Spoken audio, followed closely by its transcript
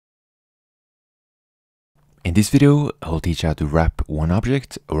In this video, I'll teach how to wrap one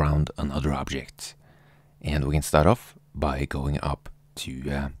object around another object. And we can start off by going up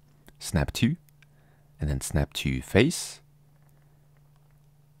to Snap to, and then Snap to Face.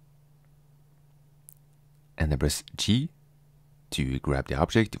 And then press G to grab the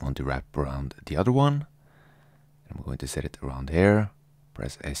object you want to wrap around the other one. And I'm going to set it around here.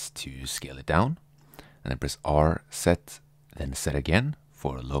 Press S to scale it down. And then press R, set, then set again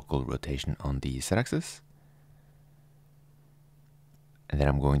for local rotation on the Z-axis. And then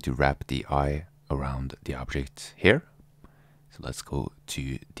I'm going to wrap the eye around the object here. So let's go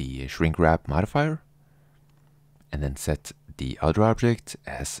to the shrink wrap modifier and then set the other object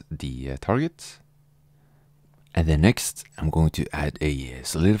as the target. And then next, I'm going to add a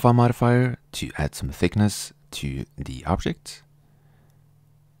solidify modifier to add some thickness to the object.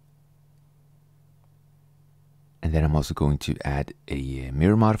 And then I'm also going to add a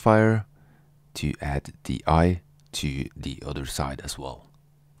mirror modifier to add the eye to the other side as well.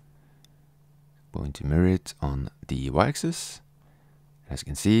 I'm going to mirror it on the y-axis. As you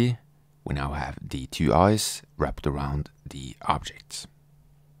can see, we now have the two eyes wrapped around the object.